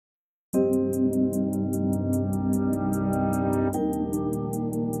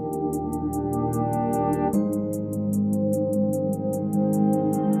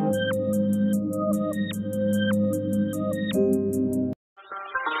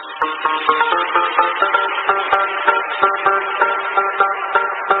Hi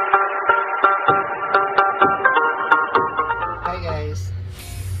guys,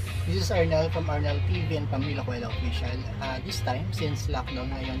 this is Arnel from Arnel TV and Pamela Kuela Official. This time, since lockdown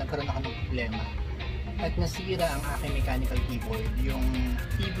ngayon, nagkaroon ako ng problema at nasira ang aking mechanical keyboard, yung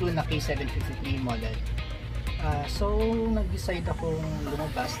T-Blue na K753 model. So, nag-decide akong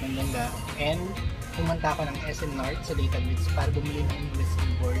lumabas ng Langa and pumunta ako ng SM North sa Databits para bumili ng US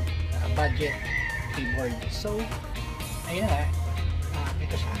keyboard, budget keyboard. So, ayun na,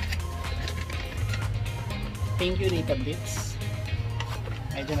 ito siya. Thank you Databits.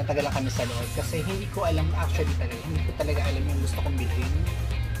 Medyo natagal lang kami sa loob kasi hindi ko alam, actually talaga hindi ko talaga alam yung gusto kong bilhin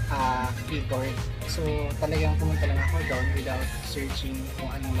keyboard. So talagang pumunta lang ako doon without searching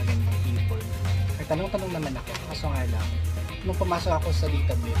kung anong magandang keyboard. Tanong-tanong naman ako, kaso nga lang nung pumasok ako sa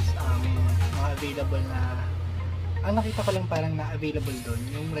database, mga available na ang nakita ko lang parang na available doon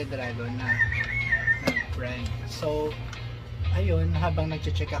yung Redragon na brand. So ayun, habang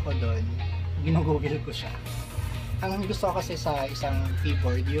nagche-check ako doon, ginugugol ko siya. Ang gusto ko kasi sa isang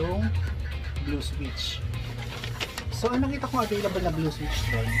keyboard yung blue switch. So ang nakita kong available na blue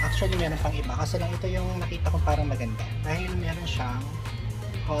switch doon, actually meron pang iba kasi lang ito yung nakita kong parang maganda dahil meron siyang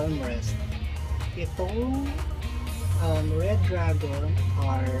armrest. Itong Redragon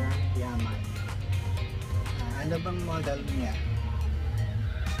Aryaman. Ano bang model niya?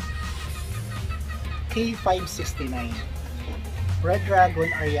 K569. Redragon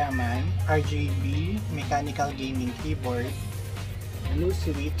Aryaman RGB mechanical gaming keyboard, blue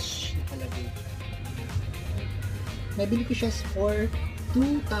switch nakalagay. Nabili ko siya for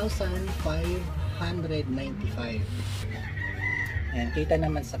 2,595. Ayan, kita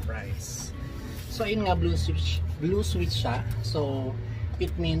naman sa price. So ayun nga, blue switch siya. So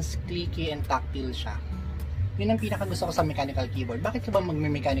it means clicky and tactile siya. Yun ang pinaka gusto ko sa mechanical keyboard. Bakit ka ba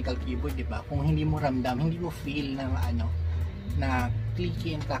magme-mechanical keyboard, di ba? Kung hindi mo ramdam, hindi mo feel ng na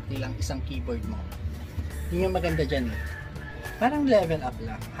clicky and tactile ang isang keyboard mo. Yun yung maganda dyan eh. Parang level up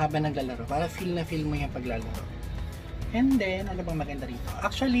lang habang naglalaro. Para feel na feel mo yung paglalaro. And then, ano bang maganda rito?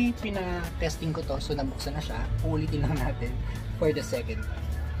 Actually, pina-testing ko to. So, nabuksan na siya. Uulitin lang natin for the second time.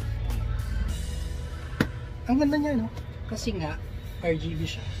 Ang ganda niya, no? Kasi nga, RGB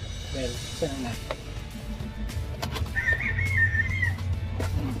siya. Well, buksan na natin.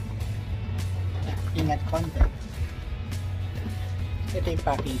 Ingat content. Ito yung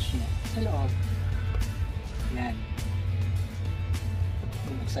package niya sa loob. Yan.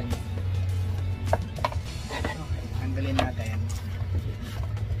 Bubuksan niya. Okay, tanggalin natin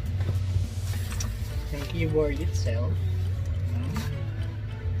yung keyboard itself.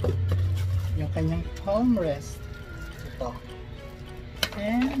 Yung kanyang palm rest. Ito.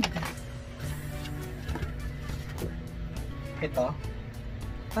 And ito.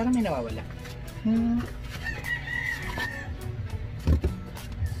 Parang may nawawala.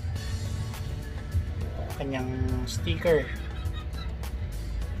 Kanyang sticker.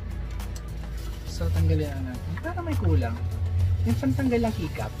 So tanggalin na natin. Parang may kulang. Yung pantanggal ng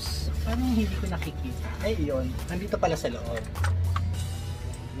keycaps, parang hindi ko nakikita. Ay yun, nandito pala sa loob.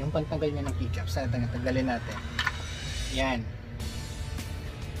 Yung pantanggal niya ng keycaps, tanggalin natin. Yan.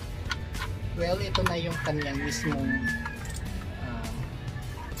 Well, ito na yung kanyang mismong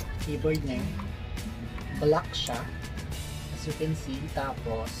keyboard niya. Black siya, as you can see.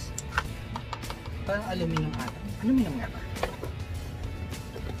 Tapos parang aluminum ata. Aluminum nga ba?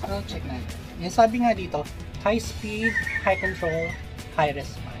 So, check natin. Yan, sabi nga dito, high speed, high control, high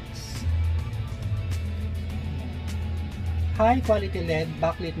response. High quality LED,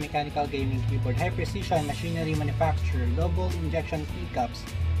 backlit mechanical gaming keyboard, high precision machinery manufacturer, double injection keycaps,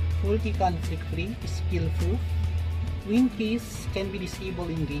 full key conflict free, skill proof, win keys can be disabled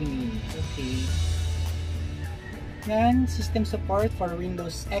in gaming. Okay. Yan, system support for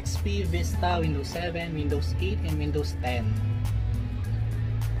Windows XP, Vista, Windows 7, Windows 8, and Windows 10.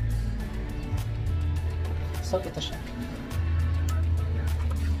 So, ito siya.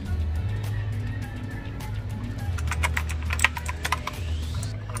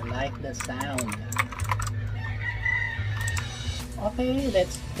 I like the sound. Okay,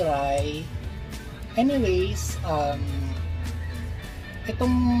 let's try. Anyways,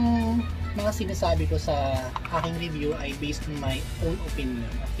 itong mga sinasabi ko sa aking review ay based on my own opinion,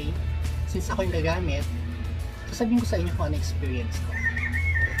 okay? Since ako yung gagamit, sasabihin ko sa inyo kung ano experience ko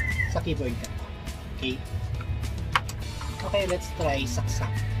sa keyboard ko, okay? Okay, let's try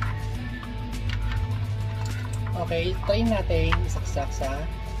saksak. Okay, try natin saksak sa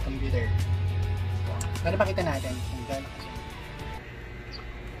computer para makita natin kung gano'n.